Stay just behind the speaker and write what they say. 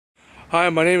Hi,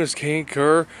 my name is Kane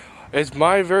Kerr. It's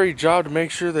my very job to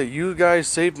make sure that you guys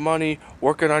save money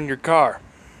working on your car.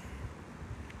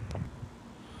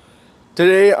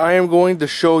 Today I am going to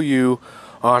show you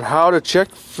on how to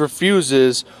check for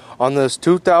fuses on this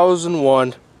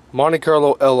 2001 Monte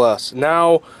Carlo LS.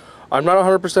 Now, I'm not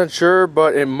 100% sure,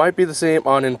 but it might be the same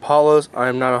on Impalas.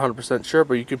 I'm not 100% sure,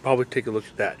 but you could probably take a look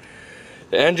at that.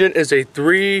 The engine is a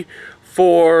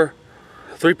 3.4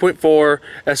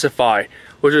 SFI,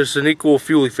 which is an equal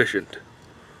fuel efficient.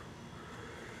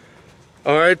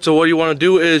 Alright, so what you want to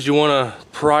do is you want to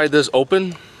pry this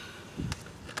open,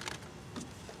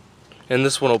 and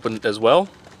this one open as well.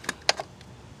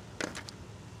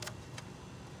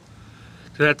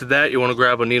 Then after that, you want to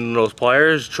grab a needle nose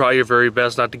pliers. Try your very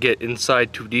best not to get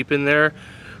inside too deep in there,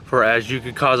 for as you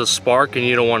could cause a spark and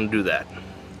you don't want to do that.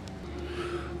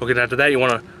 Okay, after that you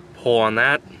want to pull on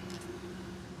that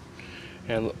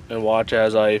and watch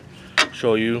as I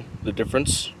show you the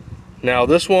difference. Now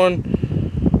this one,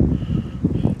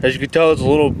 as you can tell, there's a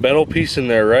little metal piece in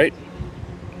there, right?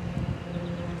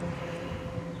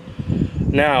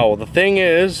 Now the thing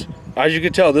is, as you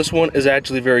can tell, this one is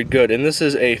actually very good, and this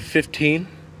is a 15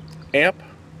 amp.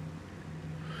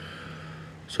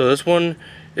 So this one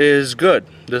is good.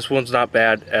 This one's not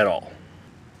bad at all.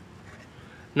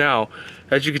 Now,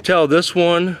 as you can tell, this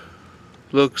one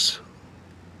looks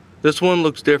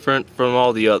different from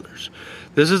all the others.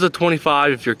 This is a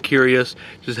 25 if you're curious,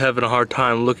 just having a hard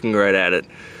time looking right at it.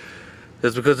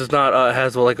 It's because it's not it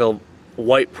has like a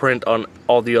white print on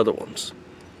all the other ones.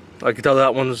 I can tell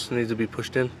that one needs to be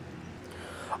pushed in.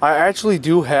 I actually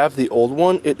do have the old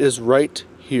one. It is right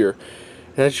here.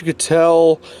 And as you can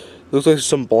tell, it looks like there's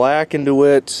some black into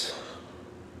it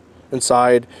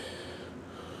inside.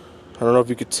 I don't know if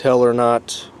you could tell or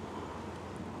not.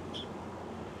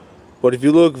 But if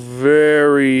you look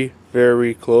very,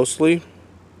 very closely,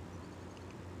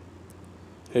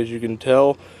 as you can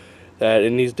tell, that it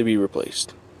needs to be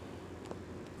replaced.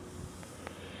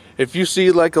 If you see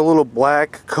like a little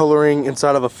black coloring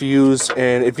inside of a fuse,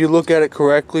 and if you look at it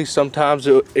correctly, sometimes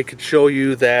it could show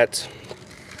you that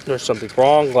there's something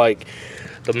wrong, like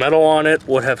the metal on it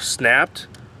would have snapped,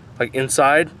 like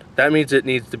inside. That means it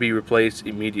needs to be replaced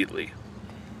immediately.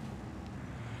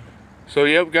 So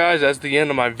yep guys, that's the end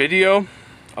of my video.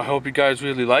 I hope you guys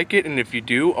really like it, and if you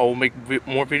do, I will make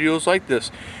more videos like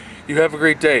this. You have a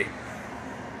great day.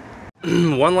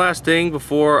 One last thing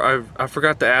before I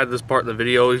forgot to add this part in the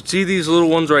video. You see these little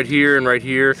ones right here and right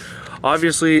here?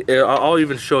 Obviously, I'll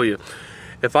even show you.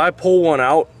 If I pull one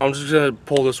out, I'm just gonna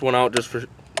pull this one out just for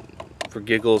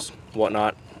giggles,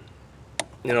 whatnot.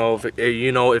 You know, if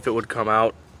it would come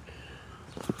out.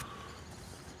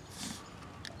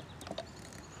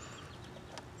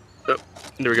 Oh,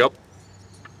 there we go.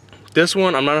 This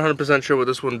one, I'm not 100% sure what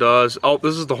this one does. Oh,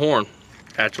 this is the horn,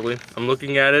 actually. I'm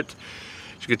looking at it.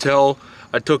 As you can tell,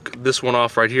 I took this one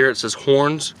off right here. It says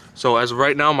horns. So as of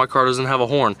right now, my car doesn't have a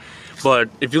horn. But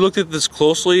if you looked at this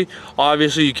closely,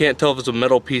 obviously you can't tell if it's a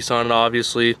metal piece on it,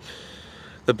 obviously.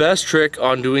 The best trick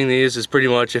on doing these is pretty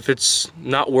much if it's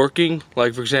not working,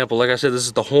 like for example, like I said, this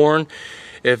is the horn.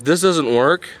 If this doesn't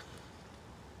work,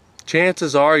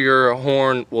 chances are your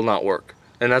horn will not work.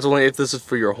 And that's only if this is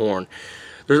for your horn.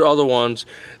 There's other ones.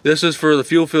 This is for the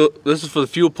fuel. This is for the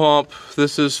fuel pump.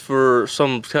 This is for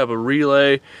some type of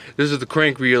relay. This is the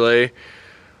crank relay.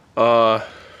 I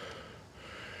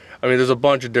mean, there's a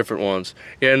bunch of different ones.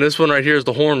 Yeah, and this one right here is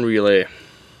the horn relay.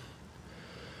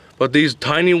 But these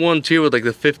tiny ones here with like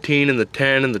the 15 and the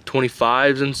 10 and the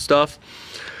 25s and stuff,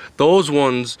 those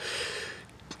ones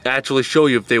actually show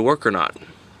you if they work or not.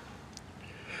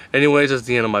 Anyways, that's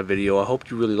the end of my video. I hope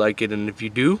you really like it, and if you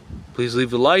do, please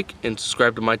leave a like and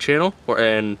subscribe to my channel.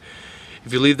 And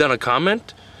if you leave down a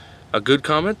comment, a good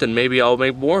comment, then maybe I'll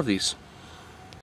make more of these.